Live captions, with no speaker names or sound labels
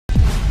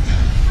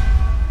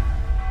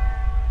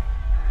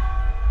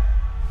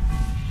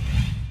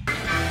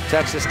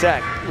Texas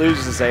Tech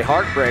loses a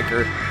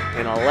heartbreaker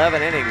in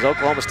 11 innings.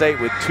 Oklahoma State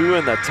with 2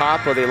 in the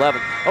top of the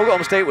 11th.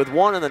 Oklahoma State with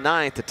 1 in the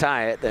 9th to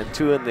tie it, then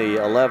 2 in the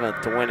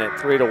 11th to win it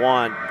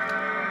 3-1.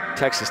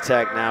 Texas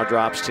Tech now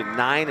drops to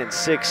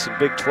 9-6 in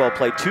Big 12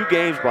 play, 2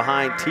 games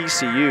behind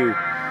TCU.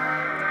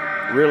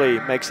 Really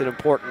makes it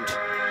important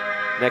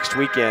next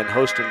weekend,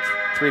 hosting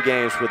 3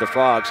 games with the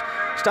Frogs.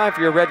 It's time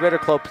for your Red Raider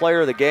Club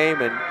player of the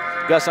game. And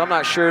Gus, I'm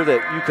not sure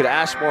that you could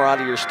ask more out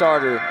of your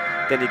starter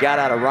than you got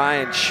out of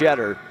Ryan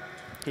Shetter.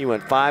 He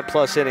went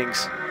 5+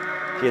 innings.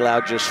 He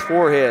allowed just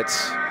 4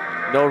 hits,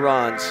 no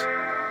runs,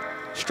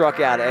 struck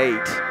out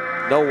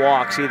 8, no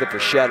walks either for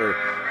Shetter.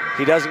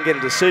 He doesn't get a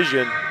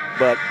decision,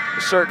 but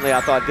certainly I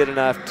thought did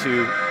enough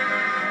to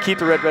keep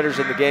the Red Raiders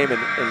in the game and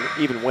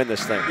even win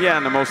this thing. Yeah,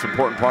 and the most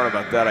important part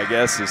about that, I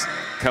guess, is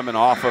coming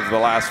off of the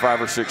last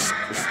 5 or 6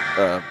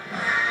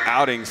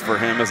 outings for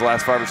him, his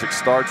last 5 or 6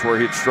 starts where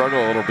he'd struggle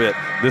a little bit.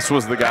 This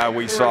was the guy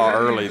we saw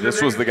early.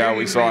 This was the guy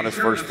we saw in his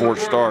first 4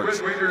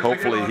 starts.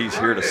 Hopefully he's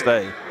here to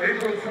stay.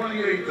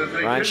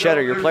 Ryan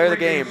Shetter, your player of the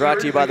game, brought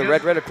to you by the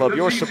Red Raider Club.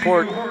 Your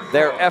support,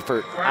 their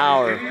effort,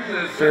 our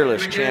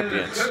fearless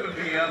champions.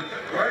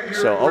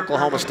 So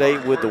Oklahoma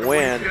State with the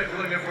win.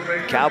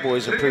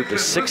 Cowboys improved to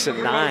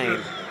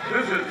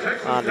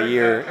 6-9 on the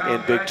year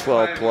in Big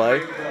 12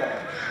 play.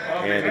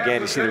 And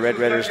again, you see the Red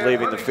Raiders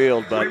leaving the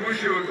field, but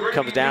it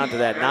comes down to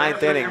that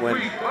 9th inning when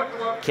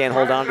can't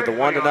hold on to the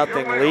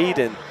 1-0 lead,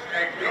 and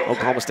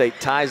Oklahoma State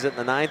ties it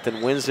in the 9th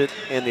and wins it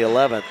in the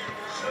 11th.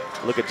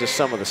 Look at just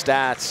some of the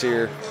stats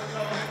here.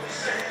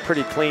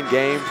 Pretty clean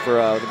game for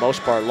the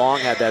most part. Long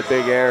had that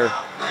big error.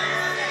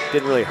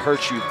 Didn't really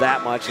hurt you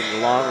that much in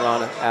the long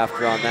run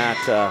after on that.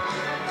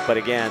 But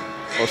again,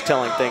 most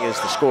telling thing is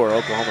the score.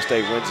 Oklahoma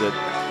State wins it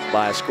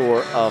by a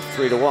score of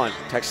 3-1.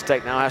 Texas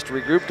Tech now has to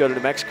regroup, go to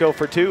New Mexico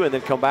for 2, and then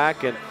come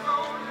back and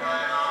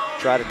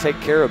try to take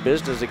care of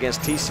business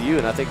against TCU.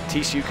 And I think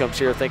TCU comes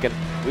here thinking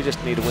we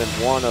just need to win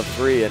 1 of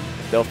 3, and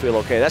they'll feel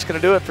okay. That's going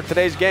to do it for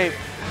today's game.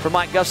 For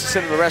Mike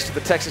Gustafson and the rest of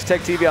the Texas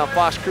Tech TV on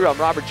Fox crew, I'm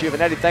Robert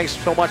Giovanetti. Thanks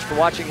so much for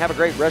watching. Have a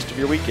great rest of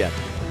your weekend.